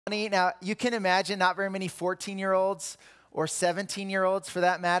money. Now, you can imagine not very many 14-year-olds or 17-year-olds, for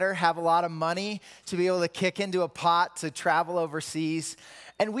that matter, have a lot of money to be able to kick into a pot to travel overseas.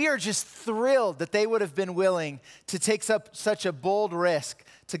 And we are just thrilled that they would have been willing to take up such a bold risk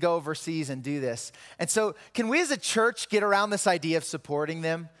to go overseas and do this. And so can we as a church get around this idea of supporting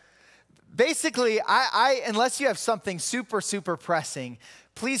them? Basically, unless you have something super, super pressing,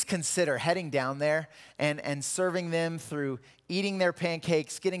 please consider heading down there and serving them through eating their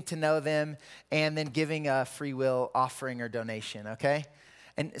pancakes, getting to know them, and then giving a free will offering or donation, okay?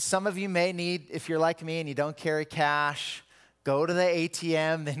 And some of you may need, if you're like me and you don't carry cash, go to the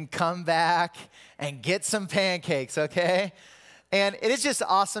ATM, then come back and get some pancakes, okay? And it is just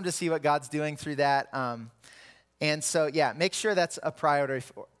awesome to see what God's doing through that. And so, yeah, make sure that's a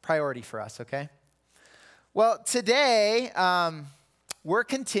priority for us, okay? Well, today, we're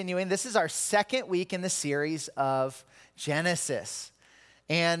continuing. This is our second week in the series of Genesis.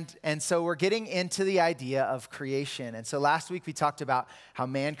 And so we're getting into the idea of creation. And so last week we talked about how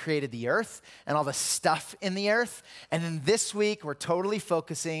man created the earth and all the stuff in the earth. And then this week we're totally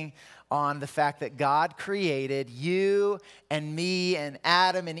focusing on the fact that God created you and me and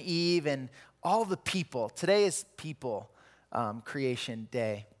Adam and Eve and all the people. Today is people creation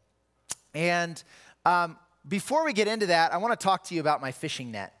day. And before we get into that, I want to talk to you about my fishing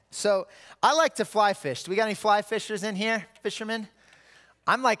net. So I like to fly fish. Do we got any fly fishers in here, fishermen?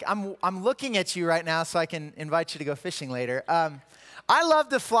 I'm looking at you right now so I can invite you to go fishing later. I love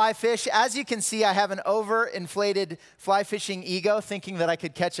to fly fish. As you can see, I have an overinflated fly fishing ego, thinking that I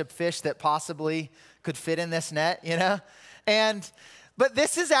could catch a fish that possibly could fit in this net, you know? But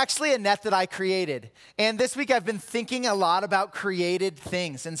this is actually a net that I created. And this week I've been thinking a lot about created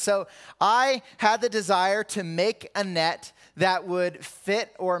things. And so I had the desire to make a net that would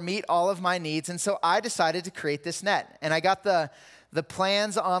fit or meet all of my needs. And so I decided to create this net. And I got the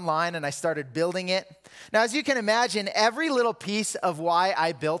plans online and I started building it. Now, as you can imagine, every little piece of why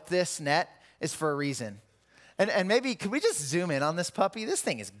I built this net is for a reason. And maybe, could we just zoom in on this puppy? This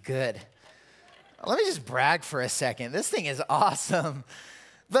thing is good. Let me just brag for a second. This thing is awesome.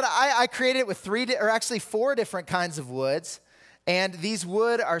 But I created it with four different kinds of woods. And these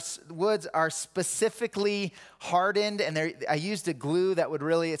woods are specifically hardened, and I used a glue that would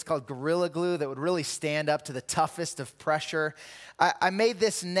really, it's called Gorilla Glue, that would really stand up to the toughest of pressure. I made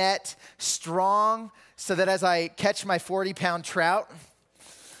this net strong so that as I catch my 40-pound trout,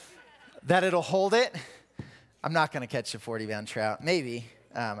 that it'll hold it. I'm not going to catch a 40-pound trout. Maybe.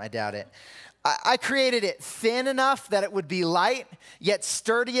 I doubt it. I created it thin enough that it would be light, yet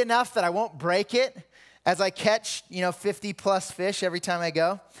sturdy enough that I won't break it as I catch, 50 plus fish every time I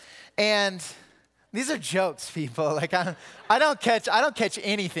go. And these are jokes, people. Like I don't catch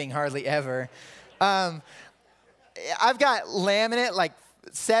anything hardly ever. I've got laminate, like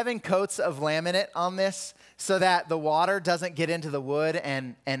 7 coats of laminate on this so that the water doesn't get into the wood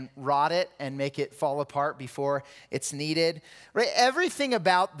and rot it and make it fall apart before it's needed. Right? Everything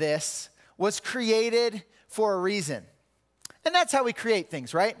about this was created for a reason. And that's how we create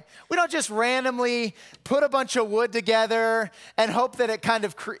things, right? We don't just randomly put a bunch of wood together and hope that it kind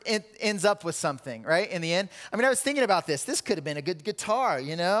of ends up with something, right, in the end. I mean, I was thinking about this. This could have been a good guitar,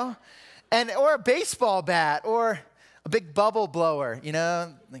 or a baseball bat or a big bubble blower,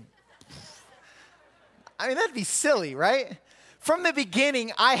 Like, I mean, that'd be silly, right? From the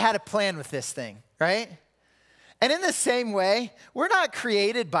beginning, I had a plan with this thing, right? And in the same way, we're not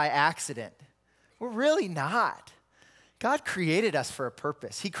created by accident. We're really not. God created us for a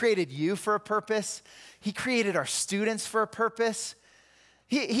purpose. He created you for a purpose. He created our students for a purpose.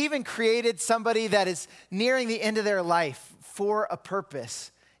 He even created somebody that is nearing the end of their life for a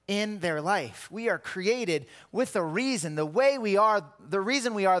purpose in their life. We are created with a reason. The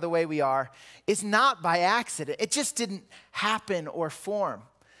reason we are the way we are is not by accident. It just didn't happen or form.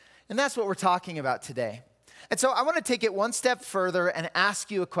 And that's what we're talking about today. And so I want to take it one step further and ask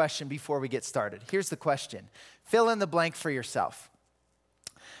you a question before we get started. Here's the question. Fill in the blank for yourself.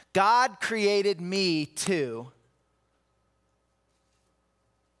 God created me to.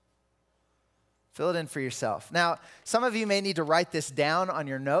 Fill it in for yourself. Now, some of you may need to write this down on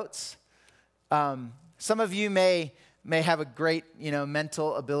your notes. Some of you may have a great,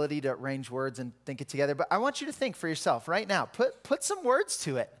 mental ability to arrange words and think it together. But I want you to think for yourself right now. Put some words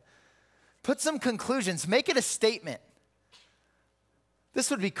to it. Put some conclusions. Make it a statement.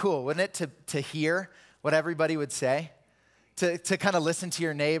 This would be cool, wouldn't it, to hear what everybody would say? To kind of listen to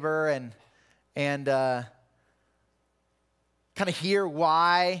your neighbor and kind of hear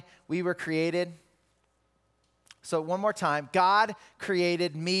why we were created. So one more time. God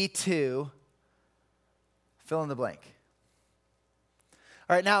created me to fill in the blank.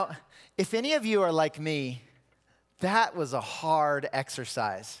 All right, now, if any of you are like me, that was a hard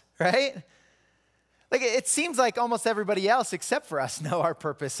exercise, right? Like, it seems like almost everybody else except for us know our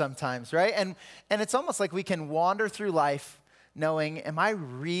purpose sometimes, right? And it's almost like we can wander through life knowing, am I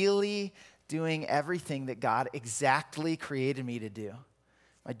really doing everything that God exactly created me to do? Am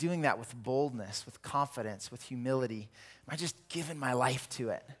I doing that with boldness, with confidence, with humility? Am I just giving my life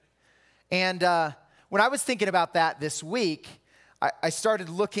to it? And when I was thinking about that this week, I started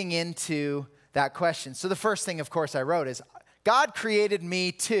looking into that question. So the first thing, of course, I wrote is, God created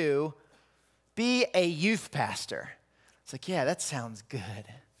me to be a youth pastor. It's like, yeah, that sounds good.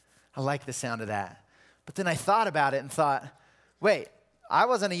 I like the sound of that. But then I thought about it and thought, wait, I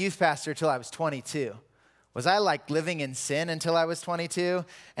wasn't a youth pastor till I was 22. Was I like living in sin until I was 22?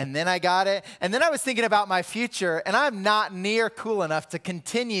 And then I got it. And then I was thinking about my future, and I'm not near cool enough to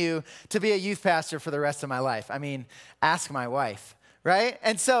continue to be a youth pastor for the rest of my life. I mean, ask my wife, right?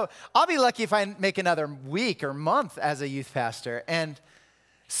 And so I'll be lucky if I make another week or month as a youth pastor. And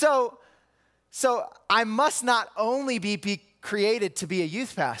so I must not only be created to be a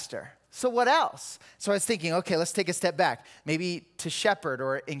youth pastor. So what else? So I was thinking, okay, let's take a step back. Maybe to shepherd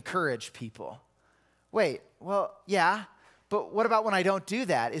or encourage people. Wait, well, yeah, but what about when I don't do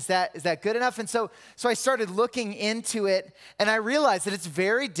that? Is that good enough? And so I started looking into it, and I realized that it's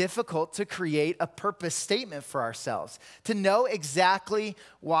very difficult to create a purpose statement for ourselves, to know exactly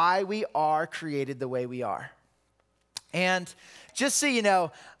why we are created the way we are. And just so you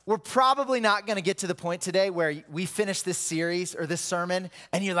know, we're probably not going to get to the point today where we finish this series or this sermon,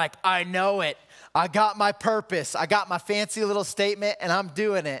 and you're like, I know it. I got my purpose. I got my fancy little statement, and I'm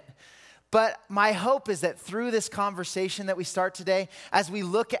doing it. But my hope is that through this conversation that we start today, as we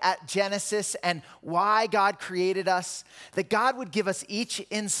look at Genesis and why God created us, that God would give us each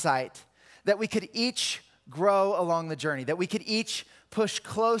insight, that we could each grow along the journey, that we could each push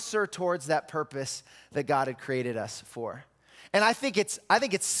closer towards that purpose that God had created us for. And I think it's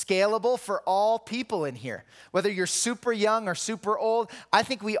scalable for all people in here. Whether you're super young or super old, I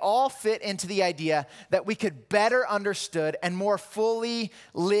think we all fit into the idea that we could better understood and more fully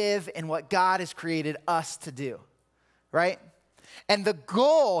live in what God has created us to do, right? And the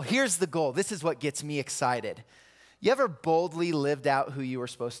goal, here's the goal. This is what gets me excited. You ever boldly lived out who you were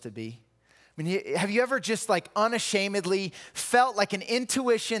supposed to be? I mean, have you ever just like unashamedly felt like an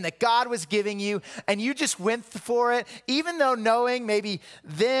intuition that God was giving you and you just went for it, even though knowing maybe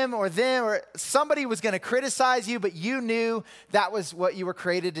them or somebody was going to criticize you, but you knew that was what you were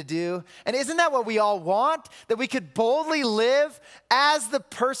created to do? And isn't that what we all want? That we could boldly live as the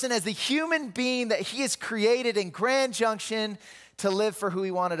person, as the human being that He has created in Grand Junction to live for who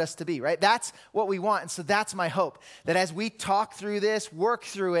He wanted us to be, right? That's what we want. And so that's my hope, that as we talk through this, work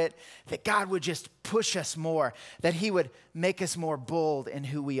through it, that God would just push us more, that He would make us more bold in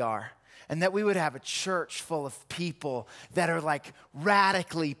who we are, and that we would have a church full of people that are like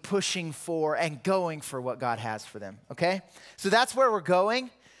radically pushing for and going for what God has for them, okay? So that's where we're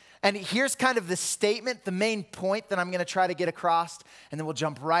going. And here's kind of the statement, the main point that I'm going to try to get across, and then we'll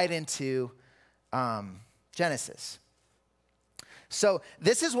jump right into Genesis. So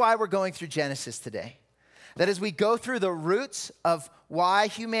this is why we're going through Genesis today. That as we go through the roots of why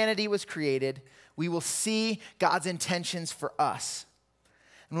humanity was created, we will see God's intentions for us.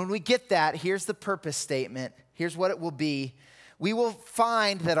 And when we get that, here's the purpose statement. Here's what it will be. We will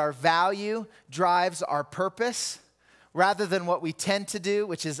find that our value drives our purpose rather than what we tend to do,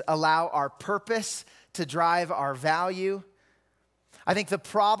 which is allow our purpose to drive our value. I think the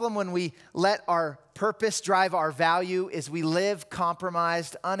problem when we let our purpose drive our value is we live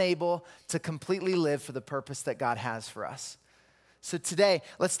compromised, unable to completely live for the purpose that God has for us. So today,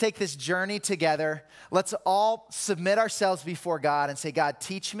 let's take this journey together. Let's all submit ourselves before God and say, God,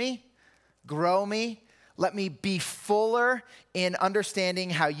 teach me, grow me. Let me be fuller in understanding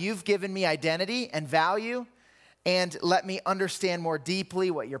how you've given me identity and value, and let me understand more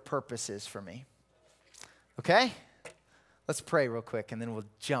deeply what your purpose is for me. Okay? Let's pray real quick, and then we'll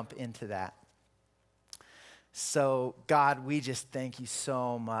jump into that. So, God, we just thank you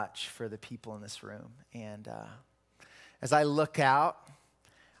so much for the people in this room. And as I look out,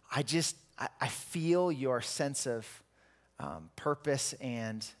 I feel your sense of purpose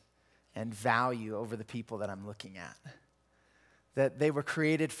and value over the people that I'm looking at. That they were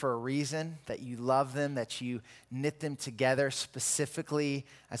created for a reason, that you love them, that you knit them together specifically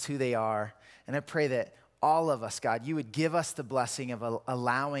as who they are. And I pray that all of us, God, you would give us the blessing of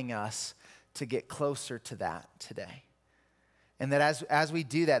allowing us to get closer to that today. And that as we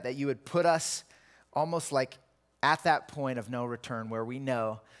do that, that you would put us almost like at that point of no return where we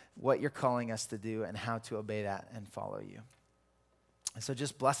know what you're calling us to do and how to obey that and follow you. And so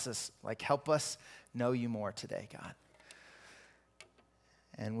just bless us, like help us know you more today, God.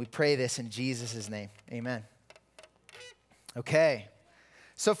 And we pray this in Jesus' name. Amen. Okay.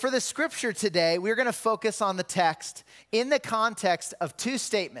 So for the scripture today, we're going to focus on the text in the context of two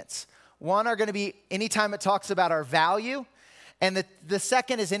statements. One are going to be anytime it talks about our value, and the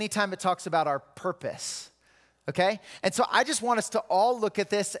second is anytime it talks about our purpose. Okay? And so I just want us to all look at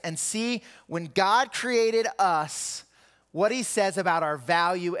this and see when God created us, what he says about our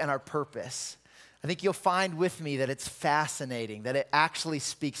value and our purpose. I think you'll find with me that it's fascinating, that it actually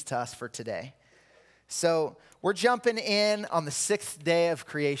speaks to us for today. So we're jumping in on the 6th day of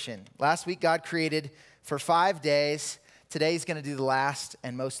creation. Last week, God created for 5 days. Today's going to do the last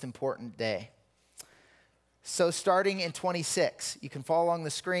and most important day. So starting in 26, you can follow along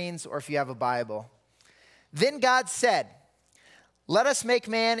the screens or if you have a Bible. Then God said, "Let us make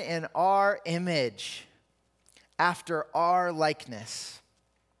man in our image, after our likeness.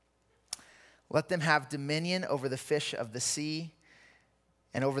 Let them have dominion over the fish of the sea,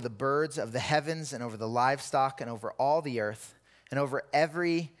 and over the birds of the heavens, and over the livestock, and over all the earth, and over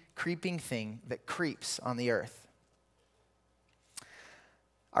every creeping thing that creeps on the earth."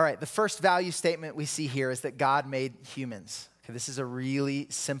 All right, the first value statement we see here is that God made humans. Okay, this is a really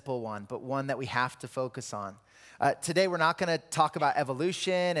simple one, but one that we have to focus on. Today, we're not going to talk about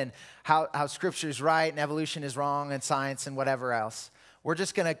evolution and how Scripture is right and evolution is wrong and science and whatever else. We're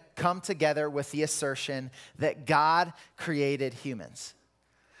just going to come together with the assertion that God created humans.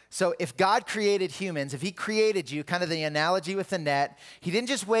 So if God created humans, if he created you, kind of the analogy with the net, he didn't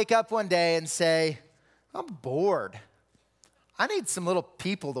just wake up one day and say, "I'm bored. I need some little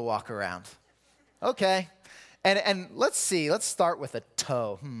people to walk around." Okay. And let's see, let's start with a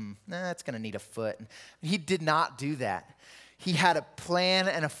toe. It's going to need a foot. He did not do that. He had a plan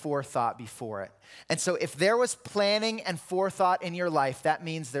and a forethought before it. And so if there was planning and forethought in your life, that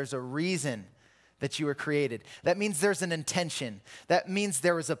means there's a reason that you were created. That means there's an intention. That means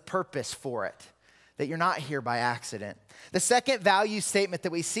there was a purpose for it, that you're not here by accident. The second value statement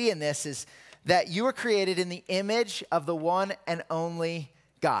that we see in this is that you were created in the image of the one and only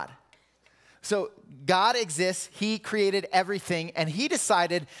God. So God exists, he created everything, and he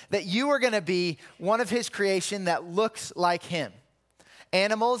decided that you are going to be one of his creation that looks like him.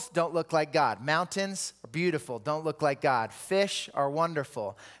 Animals don't look like God. Mountains are beautiful, don't look like God. Fish are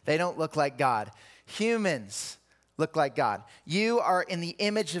wonderful, they don't look like God. Humans look like God. You are in the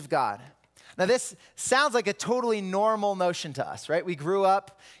image of God. Now this sounds like a totally normal notion to us, right? We grew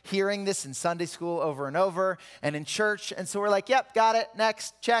up hearing this in Sunday school over and over and in church, and so we're like, yep, got it,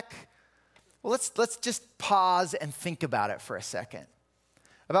 next, check. Well, let's just pause and think about it for a second.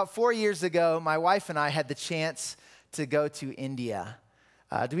 About 4 years ago, my wife and I had the chance to go to India.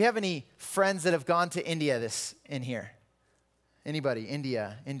 Do we have any friends that have gone to India in here? Anybody?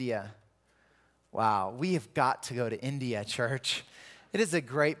 India. Wow, we have got to go to India, church. It is a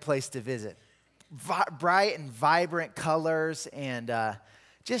great place to visit. Bright and vibrant colors and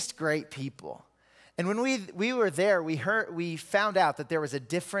just great people. And when we were there, we found out that there was a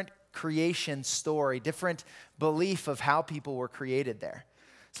different creation story, different belief of how people were created there.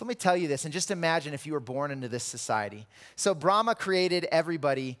 So let me tell you this, and just imagine if you were born into this society. So Brahma created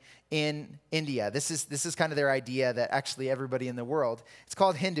everybody in India. This is kind of their idea that actually everybody in the world. It's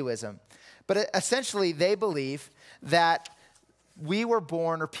called Hinduism. But essentially, they believe that we were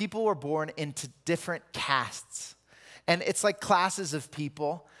born, or people were born into different castes. And it's like classes of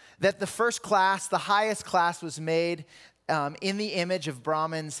people, that the first class, the highest class was made in the image of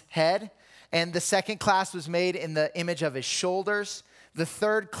Brahman's head, and the second class was made in the image of his shoulders. The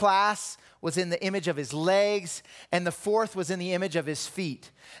third class was in the image of his legs, and the fourth was in the image of his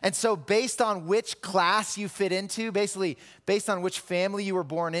feet. And so based on which class you fit into, basically based on which family you were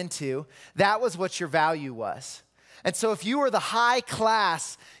born into, that was what your value was. And so if you were the high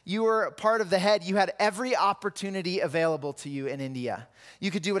class, you were part of the head, you had every opportunity available to you in India. You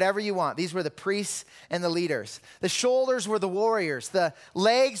could do whatever you want. These were the priests and the leaders. The shoulders were the warriors. The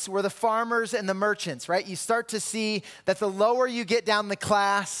legs were the farmers and the merchants, right? You start to see that the lower you get down the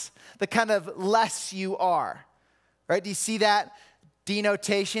class, the kind of less you are, right? Do you see that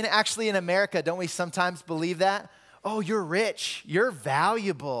denotation? Actually, in America, don't we sometimes believe that? Oh, you're rich. You're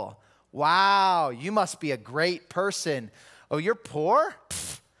valuable. Wow, you must be a great person. Oh, you're poor?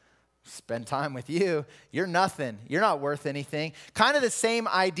 Pfft, spend time with you. You're nothing. You're not worth anything. Kind of the same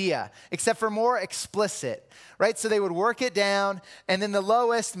idea, except for more explicit, right? So they would work it down, and then the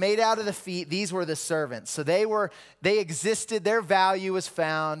lowest, made out of the feet, these were the servants. So they existed, their value was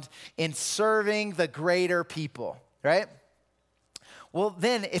found in serving the greater people, right? Well,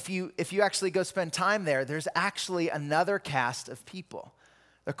 then if you actually go spend time there, there's actually another caste of people.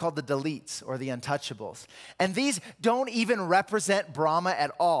 They're called the deletes or the untouchables. And these don't even represent Brahma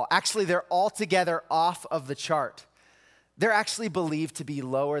at all. Actually, they're altogether off of the chart. They're actually believed to be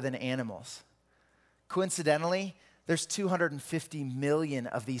lower than animals. Coincidentally, there's 250 million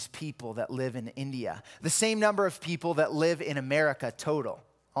of these people that live in India. The same number of people that live in America total,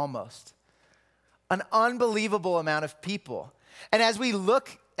 almost. An unbelievable amount of people. And as we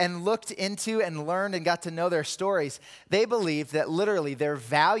looked into and learned and got to know their stories, they believed that literally their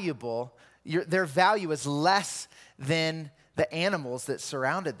value is less than the animals that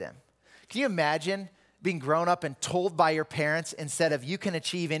surrounded them. Can you imagine being grown up and told by your parents, instead of you can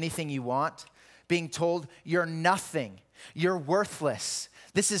achieve anything you want, being told you're nothing, you're worthless,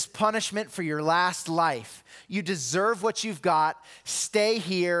 this is punishment for your last life. You deserve what you've got. Stay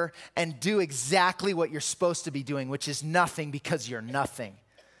here and do exactly what you're supposed to be doing, which is nothing because you're nothing.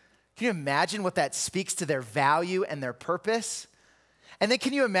 Can you imagine what that speaks to their value and their purpose? And then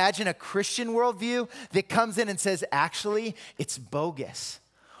can you imagine a Christian worldview that comes in and says, actually, it's bogus.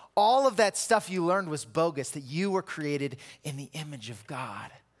 All of that stuff you learned was bogus, that you were created in the image of God,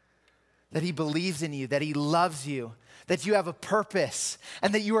 that he believes in you, that he loves you, that you have a purpose,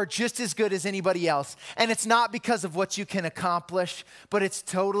 and that you are just as good as anybody else. And it's not because of what you can accomplish, but it's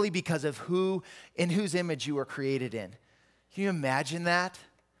totally because of in whose image you were created in. Can you imagine that?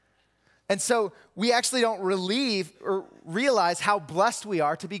 And so we actually don't realize how blessed we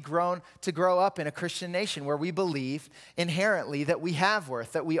are to grow up in a Christian nation where we believe inherently that we have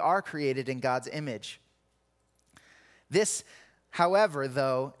worth, that we are created in God's image. This, however,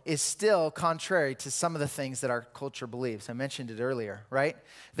 though, is still contrary to some of the things that our culture believes. I mentioned it earlier, right?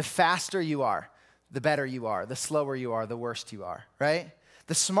 The faster you are, the better you are. The slower you are, the worse you are, right?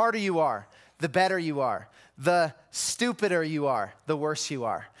 The smarter you are, the better you are. The stupider you are, the worse you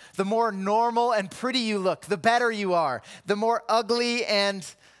are. The more normal and pretty you look, the better you are. The more ugly and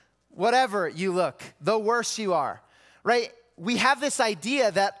whatever you look, the worse you are, right? We have this idea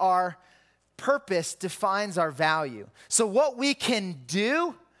that our purpose defines our value. So what we can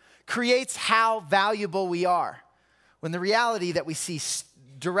do creates how valuable we are. When the reality that we see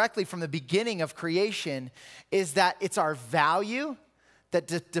directly from the beginning of creation is that it's our value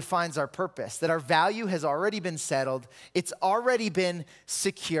that defines our purpose, that our value has already been settled, it's already been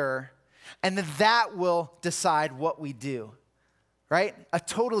secure, and that will decide what we do, right? A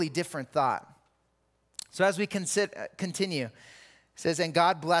totally different thought. So as we continue, it says, and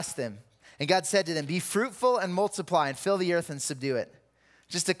God blessed them. And God said to them, be fruitful and multiply and fill the earth and subdue it.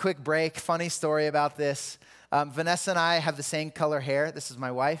 Just a quick break, funny story about this. Vanessa and I have the same color hair. This is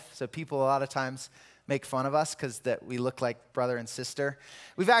my wife, so people a lot of times make fun of us because that we look like brother and sister.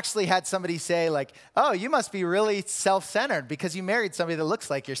 We've actually had somebody say like, oh, you must be really self-centered because you married somebody that looks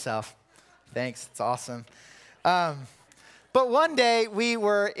like yourself. Thanks, it's awesome. But one day we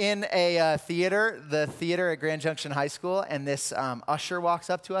were in a theater, the theater at Grand Junction High School, and this usher walks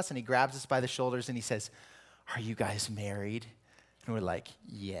up to us and he grabs us by the shoulders and he says, are you guys married? And we're like,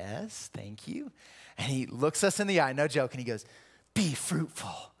 yes, thank you. And he looks us in the eye, no joke, and he goes, be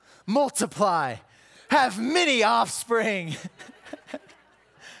fruitful, multiply, have many offspring.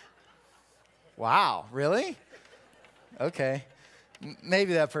 Wow, really? Okay.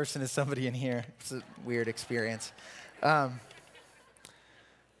 Maybe that person is somebody in here. It's a weird experience. So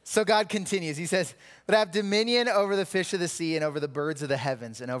God continues. He says, but have dominion over the fish of the sea and over the birds of the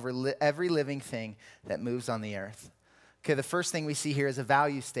heavens and over every living thing that moves on the earth. Okay, the first thing we see here is a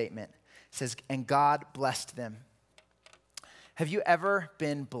value statement. It says, and God blessed them. Have you ever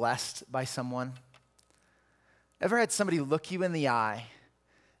been blessed by someone? Ever had somebody look you in the eye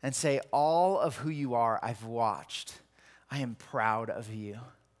and say, all of who you are, I've watched. I am proud of you.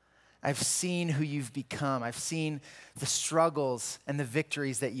 I've seen who you've become. I've seen the struggles and the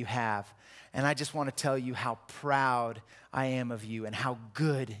victories that you have. And I just want to tell you how proud I am of you and how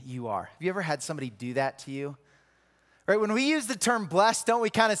good you are. Have you ever had somebody do that to you? Right, when we use the term blessed, don't we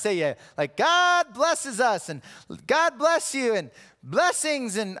kind of say, yeah, like God blesses us and God bless you and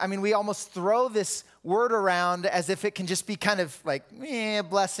blessings. And I mean, we almost throw this word around as if it can just be kind of like,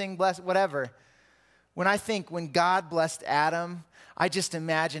 blessing, whatever. When God blessed Adam, I just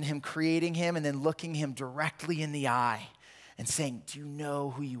imagine him creating him and then looking him directly in the eye and saying, do you know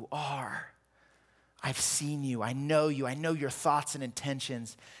who you are? I've seen you. I know your thoughts and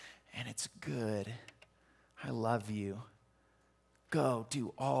intentions, and it's good. I love you. Go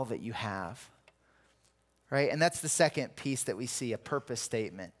do all that you have. Right? And that's the second piece that we see, a purpose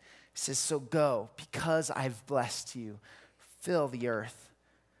statement. It says, so go, because I've blessed you. Fill the earth.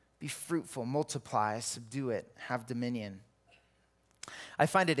 Be fruitful, multiply, subdue it, have dominion. I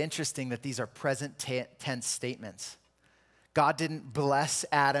find it interesting that these are present tense statements. God didn't bless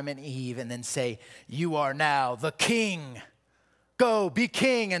Adam and Eve and then say, you are now the king. Go, be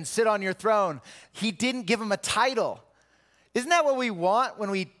king and sit on your throne. He didn't give them a title. Isn't that what we want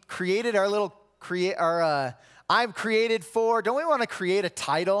when we created our little, I'm created for? Don't we want to create a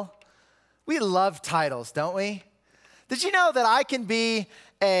title? We love titles, don't we? Did you know that I can be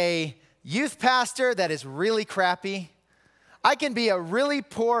a youth pastor that is really crappy? I can be a really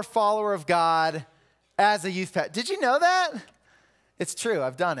poor follower of God as a youth pastor. Did you know that? It's true.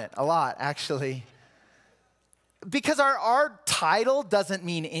 I've done it a lot, actually. Because our title doesn't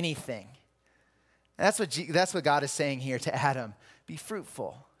mean anything. And that's what God is saying here to Adam. Be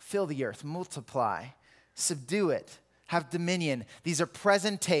fruitful, fill the earth, multiply, subdue it, have dominion. These are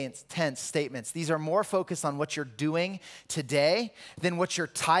present tense statements. These are more focused on what you're doing today than what your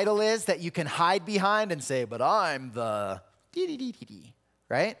title is that you can hide behind and say, but I'm the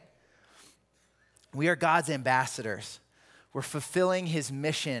right? We are God's ambassadors. We're fulfilling his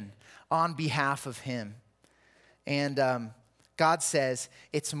mission on behalf of him. And God says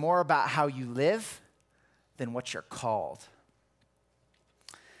it's more about how you live than what you're called.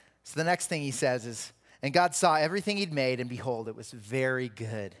 So the next thing he says is, and God saw everything he'd made, and behold, it was very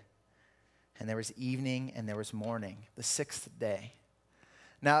good. And there was evening and there was morning, the sixth day.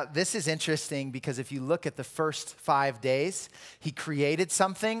 Now, this is interesting because if you look at the first 5 days, he created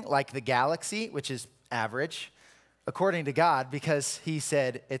something like the galaxy, which is average, according to God, because he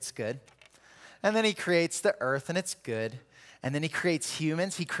said it's good. And then he creates the earth, and it's good. And then he creates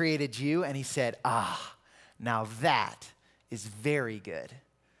humans. He created you, and he said, now that is very good.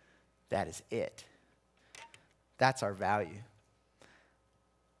 That is it. That's our value.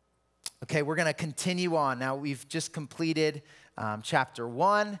 Okay, we're going to continue on. Now, we've just completed chapter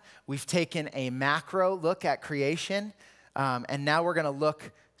 1. We've taken a macro look at creation. And now we're going to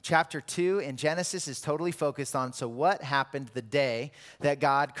look, chapter 2 in Genesis is totally focused on, so what happened the day that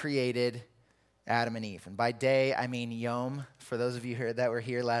God created Adam and Eve? And by day, I mean Yom. For those of you that were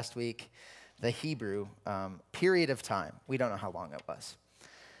here last week, the Hebrew period of time. We don't know how long it was.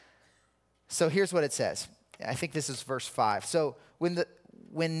 So here's what it says. I think this is verse 5. So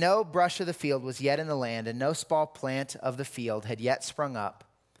when no brush of the field was yet in the land, and no small plant of the field had yet sprung up,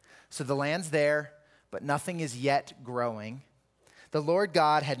 so the land's there, but nothing is yet growing, the Lord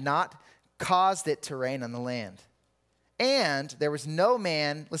God had not caused it to rain on the land. And there was no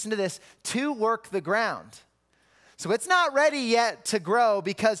man, listen to this, to work the ground. So it's not ready yet to grow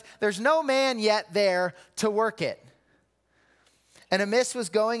because there's no man yet there to work it. And a mist was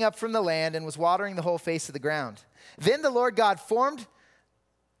going up from the land and was watering the whole face of the ground. Then the Lord God formed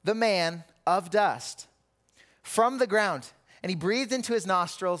the man of dust from the ground, and he breathed into his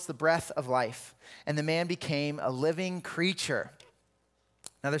nostrils the breath of life, and the man became a living creature.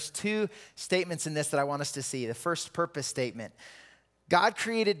 Now there's 2 statements in this that I want us to see. The first purpose statement, God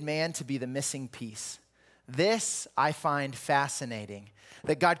created man to be the missing piece. This I find fascinating,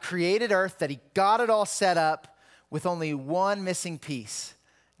 that God created earth, that he got it all set up with only one missing piece.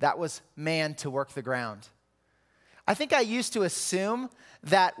 That was man to work the ground. I think I used to assume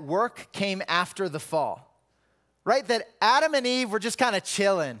that work came after the fall, right? That Adam and Eve were just kind of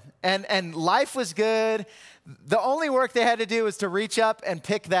chilling and life was good. The only work they had to do was to reach up and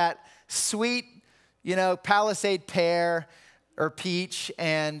pick that sweet, Palisade pear or peach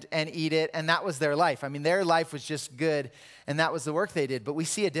and eat it, and that was their life. I mean, their life was just good, and that was the work they did. But we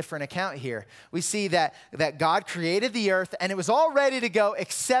see a different account here. We see that God created the earth, and it was all ready to go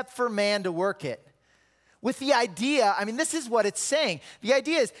except for man to work it. With the idea, this is what it's saying. The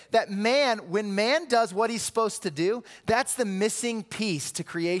idea is that when man does what he's supposed to do, that's the missing piece to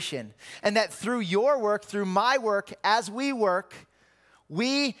creation. And that through your work, through my work, as we work,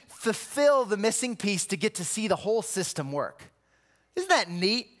 we fulfill the missing piece to get to see the whole system work. Isn't that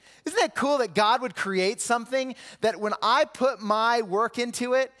neat? Isn't that cool that God would create something that when I put my work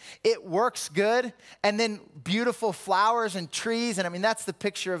into it, it works good, and then beautiful flowers and trees, and that's the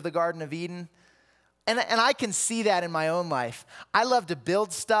picture of the Garden of Eden. And I can see that in my own life. I love to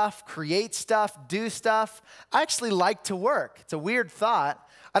build stuff, create stuff, do stuff. I actually like to work. It's a weird thought.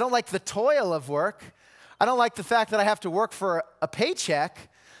 I don't like the toil of work. I don't like the fact that I have to work for a paycheck.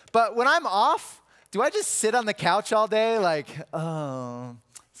 But when I'm off, do I just sit on the couch all day like, oh,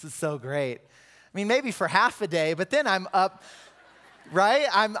 this is so great? Maybe for half a day, but then I'm up, right?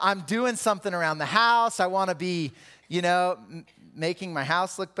 I'm doing something around the house. I want to be, making my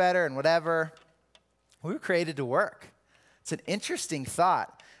house look better and whatever. We were created to work. It's an interesting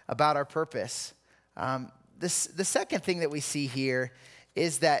thought about our purpose. The second thing that we see here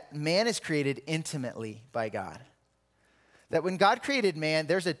is that man is created intimately by God. that when God created man,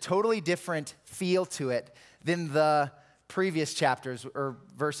 there's a totally different feel to it than the previous chapters or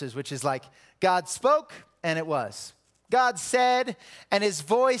verses, which is like, God spoke and it was. God said and his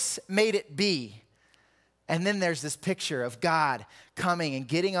voice made it be. And then there's this picture of God coming and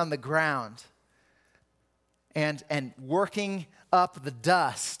getting on the ground and working up the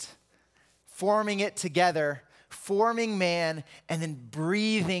dust, forming it together, forming man, and then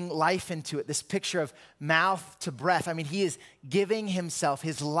breathing life into it. This picture of mouth to breath. I mean, he is giving himself,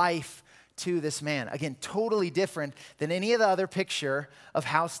 his life to this man. Again, totally different than any of the other picture of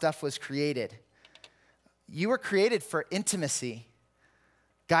how stuff was created. You were created for intimacy.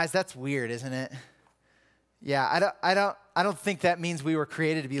 Guys, that's weird, isn't it? Yeah, I don't think that means we were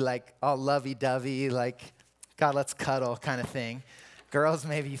created to be like all lovey-dovey, like, God, let's cuddle kind of thing. Girls,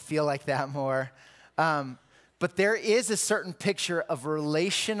 maybe you feel like that more. But there is a certain picture of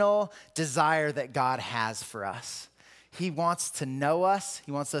relational desire that God has for us. He wants to know us.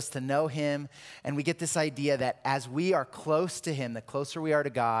 He wants us to know him. And we get this idea that as we are close to him, the closer we are to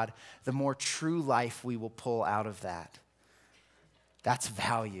God, the more true life we will pull out of that. That's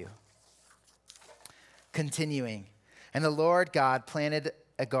value. Continuing. And the Lord God planted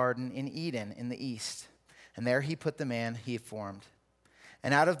a garden in Eden in the east. And there he put the man he formed.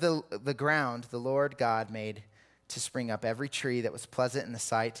 And out of the ground the Lord God made to spring up every tree that was pleasant in the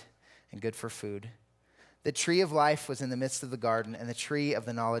sight and good for food. The tree of life was in the midst of the garden, and the tree of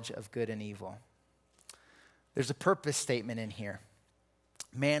the knowledge of good and evil. There's a purpose statement in here.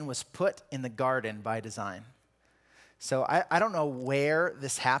 Man was put in the garden by design. So I don't know where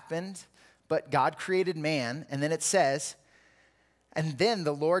this happened, but God created man, and then it says, and then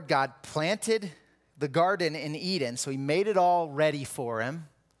the Lord God planted the garden in Eden, so he made it all ready for him,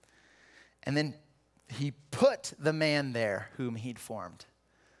 and then he put the man there whom he'd formed.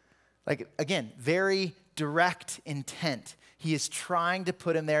 Like, again, very direct intent. He is trying to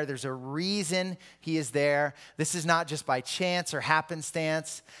put him there. There's a reason he is there. This is not just by chance or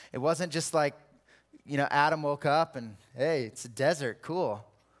happenstance. It wasn't just like, Adam woke up and, hey, it's a desert, cool.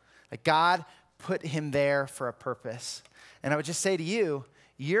 Like, God put him there for a purpose. And I would just say to you,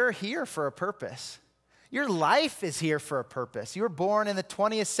 you're here for a purpose. Your life is here for a purpose. You were born in the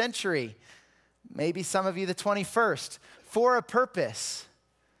 20th century, maybe some of you the 21st, for a purpose.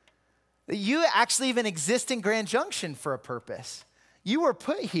 You actually even exist in Grand Junction for a purpose. You were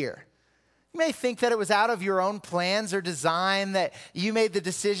put here. You may think that it was out of your own plans or design that you made the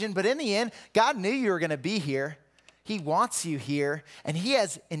decision, but in the end, God knew you were going to be here. He wants you here, and he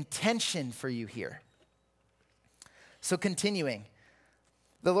has intention for you here. So continuing,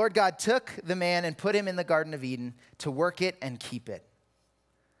 the Lord God took the man and put him in the Garden of Eden to work it and keep it.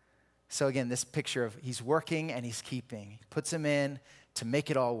 So again, this picture of he's working and he's keeping. He puts him in to make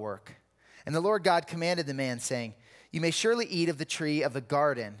it all work. And the Lord God commanded the man, saying, you may surely eat of the tree of the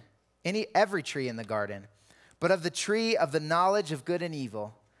garden, every tree in the garden, but of the tree of the knowledge of good and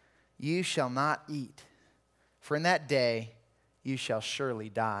evil you shall not eat, for in that day you shall surely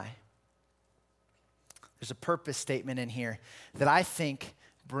die. There's a purpose statement in here that I think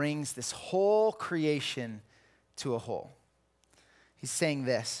brings this whole creation to a whole. He's saying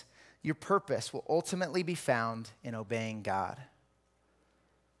this, your purpose will ultimately be found in obeying God.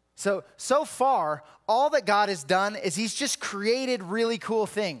 So far, all that God has done is he's just created really cool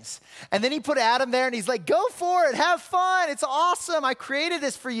things. And then he put Adam there and he's like, go for it, have fun, it's awesome, I created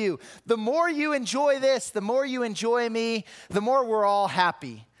this for you. The more you enjoy this, the more you enjoy me, the more we're all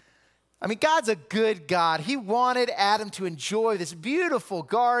happy. I mean, God's a good God. He wanted Adam to enjoy this beautiful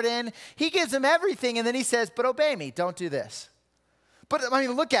garden. He gives him everything and then he says, but obey me, don't do this. But I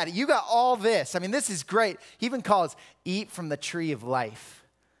mean, look at it, you got all this. I mean, this is great. He even calls, eat from the tree of life.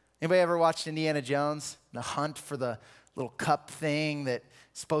 Anybody ever watched Indiana Jones? The hunt for the little cup thing that's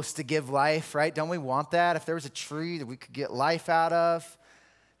supposed to give life, right? Don't we want that? If there was a tree that we could get life out of,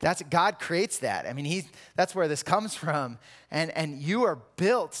 God creates that. I mean, that's where this comes from. And you are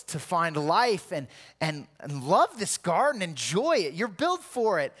built to find life and love this garden, enjoy it. You're built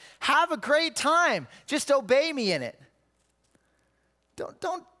for it. Have a great time. Just obey me in it.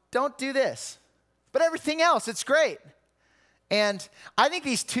 Don't do this. But everything else, it's great. And I think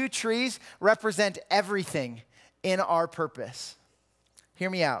these two trees represent everything in our purpose. Hear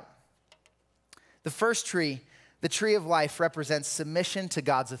me out. The first tree, the tree of life, represents submission to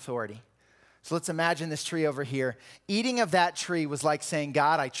God's authority. So let's imagine this tree over here. Eating of that tree was like saying,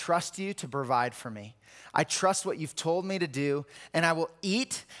 God, I trust you to provide for me. I trust what you've told me to do, and I will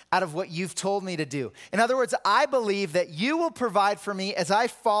eat out of what you've told me to do. In other words, I believe that you will provide for me as I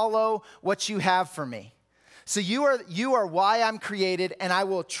follow what you have for me. So you are why I'm created, and I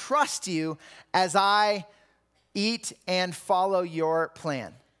will trust you as I eat and follow your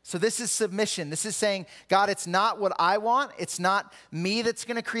plan. So this is submission. This is saying, God, it's not what I want. It's not me that's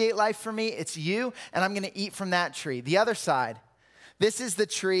going to create life for me. It's you, and I'm going to eat from that tree. The other side, this is the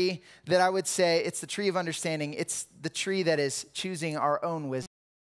tree that I would say, it's the tree of understanding. It's the tree that is choosing our own wisdom.